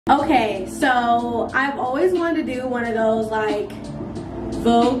Okay, so I've always wanted to do one of those like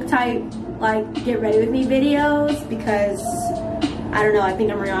Vogue type like get ready with me videos because I don't know, I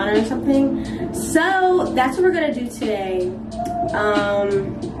think I'm Rihanna or something. So that's what we're gonna do today.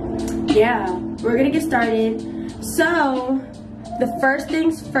 Yeah, we're gonna get started. So the first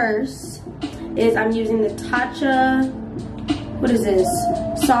things first is I'm using the Tatcha, what is this?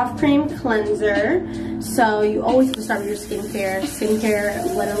 Soft cream cleanser. So you always have to start with your skincare. Skincare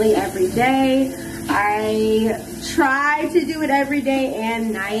literally every day. I try to do it every day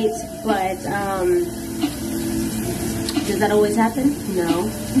and night, but does that always happen? No.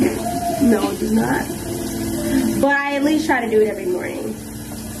 No, it does not. But I at least try to do it every morning.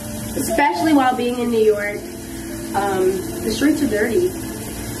 Especially while being in New York. The streets are dirty.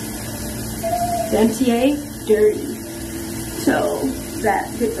 The MTA, dirty. So that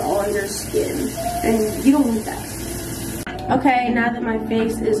gets all on your skin. And you don't want that. Okay, now that my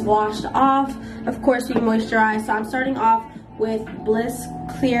face is washed off, of course we moisturize. So I'm starting off with Bliss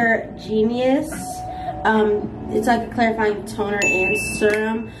Clear Genius. It's like a clarifying toner and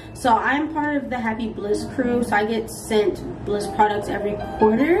serum. So I'm part of the Happy Bliss crew. So I get sent Bliss products every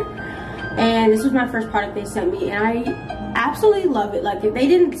quarter. And this was my first product they sent me. And I absolutely love it. Like if they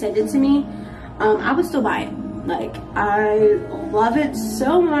didn't send it to me, I would still buy it. Like I love it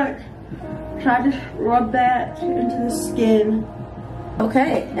so much. So I just rub that into the skin.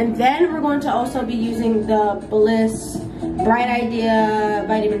 Okay, and then we're going to also be using the Bliss Bright Idea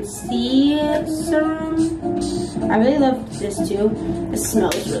Vitamin C serum. I really love this too. It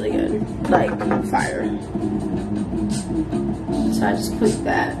smells really good, like fire. So I just put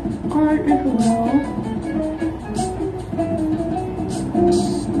that on as well.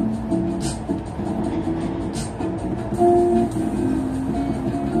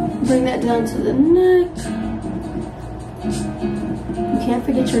 Bring that down to the neck. You can't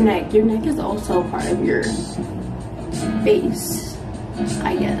forget your neck. Your neck is also part of your face,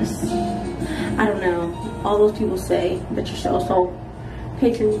 I guess. I don't know. All those people say that you should also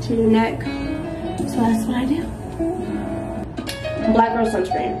pay attention to your neck. So that's what I do. Black Girl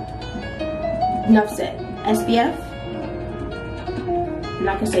Sunscreen. Enough said. SPF. I'm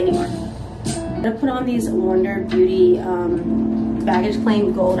not gonna say anymore. I'm gonna put on these Wonder Beauty Baggage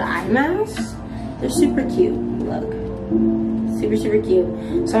Claim Gold Eye Masks. They're super cute. Look. Super, super cute.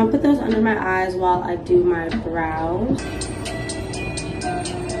 So I'm gonna put those under my eyes while I do my brows.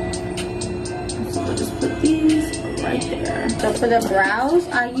 So I'll just put these right there. So for the brows,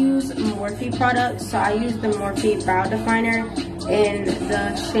 I use Morphe products. So I use the Morphe Brow Definer in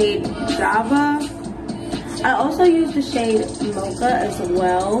the shade Java. I also use the shade Mocha as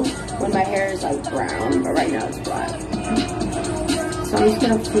well when my hair is like brown, but right now it's black. So I'm just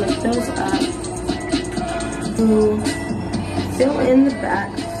gonna flip those up. Ooh. Fill in the back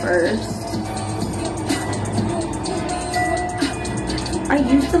first. I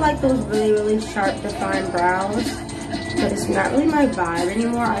used to like those really, really sharp defined brows, but it's not really my vibe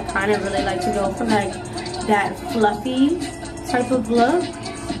anymore. I kind of really like to go for like that fluffy type of look.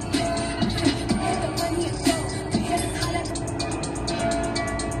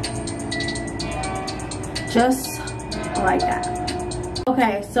 Just like that.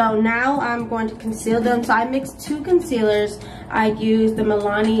 Okay, so now I'm going to conceal them. So I mixed two concealers. I used the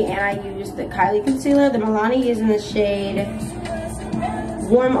Milani and I used the Kylie concealer. The Milani is in the shade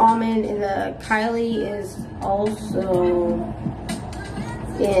Warm Almond and the Kylie is also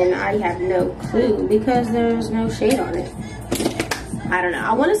in, I have no clue because there's no shade on it. I don't know.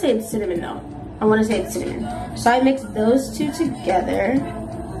 I want to say it's cinnamon though. I want to say it's cinnamon. So I mixed those two together.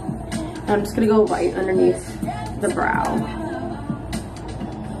 I'm just going to go right underneath the brow.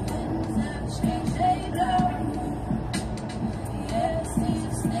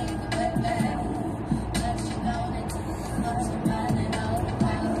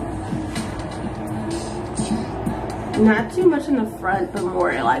 Not too much in the front, but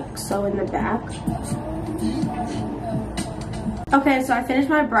more like so in the back. Okay, so I finished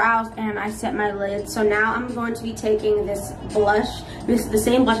my brows and I set my lid. So now I'm going to be taking this blush. This is the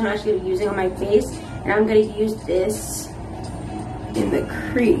same blush I'm actually using on my face. And I'm going to use this in the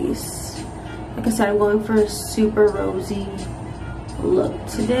crease. Like I said, I'm going for a super rosy look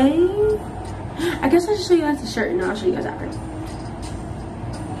today. I guess I should show you guys the shirt and I'll show you guys after.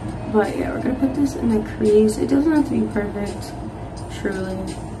 But yeah, we're gonna put this in the crease. It doesn't have to be perfect, truly.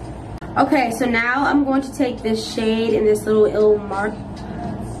 Okay, so now I'm going to take this shade in this little Maquillage.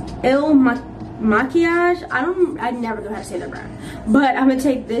 I never know how to say that brand. But I'm gonna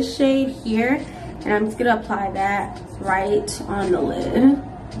take this shade here and I'm just gonna apply that right on the lid.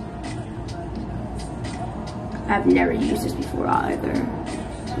 I've never used this before either.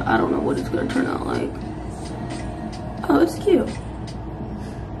 I don't know what it's gonna turn out like. Oh, it's cute.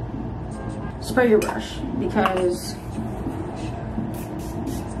 Spray your brush because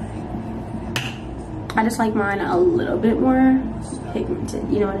I just like mine a little bit more pigmented,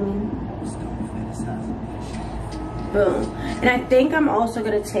 you know what I mean? Boom. And I think I'm also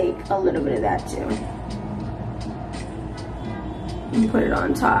gonna take a little bit of that too and put it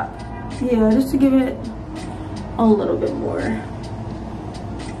on top. Yeah, just to give it a little bit more.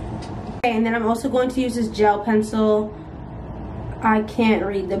 Okay, and then I'm also going to use this gel pencil. I can't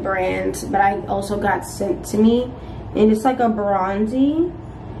read the brand, but I also got sent to me. And it's like a bronzy.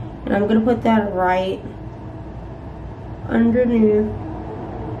 And I'm gonna put that right underneath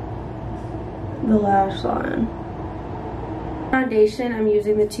the lash line. Foundation, I'm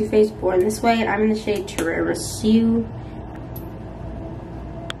using the Too Faced Born This Way, and I'm in the shade Tiramisu.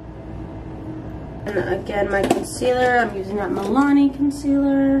 And again, my concealer, I'm using that Milani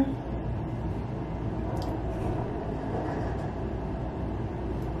concealer.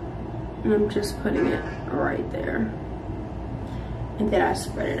 And I'm just putting it right there. And then I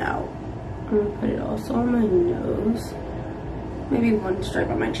spread it out. I'm gonna put it also on my nose. Maybe one stripe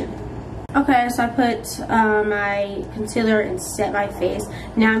on my chin. Okay, so I put my concealer and set my face.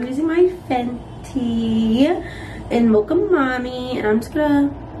 Now I'm using my Fenty in Mocha Mommy, and I'm just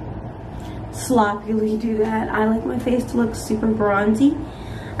gonna sloppily do that. I like my face to look super bronzy.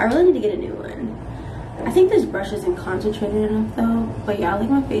 I really need to get a new one. I think this brush isn't concentrated enough though, but yeah, I like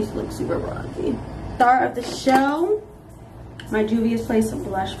my face to look super bronzy. Star of the show, my Juvia's Place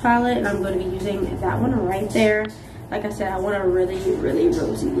blush palette, and I'm going to be using that one right there. Like I said, I want a really, really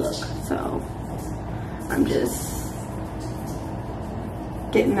rosy look, so I'm just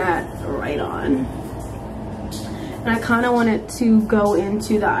getting that right on. And I kind of want it to go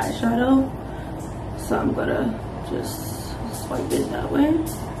into the eyeshadow, so I'm gonna just swipe it that way.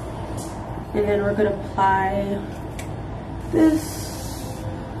 And then we're gonna apply this.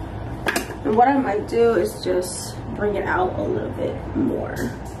 And what I might do is just bring it out a little bit more.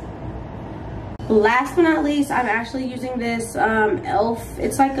 Last but not least, I'm actually using this e.l.f.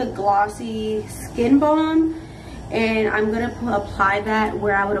 It's like a glossy skin balm. And I'm gonna apply that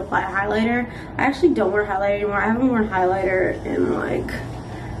where I would apply a highlighter. I actually don't wear highlighter anymore. I haven't worn highlighter in like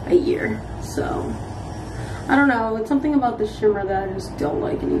a year. So, I don't know. It's something about the shimmer that I just don't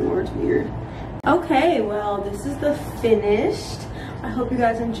like anymore. It's weird. Okay, well, this is the finished. I hope you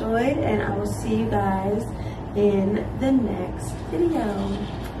guys enjoyed, and I will see you guys in the next video.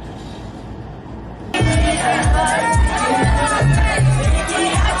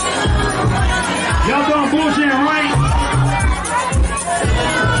 Y'all done bullshit right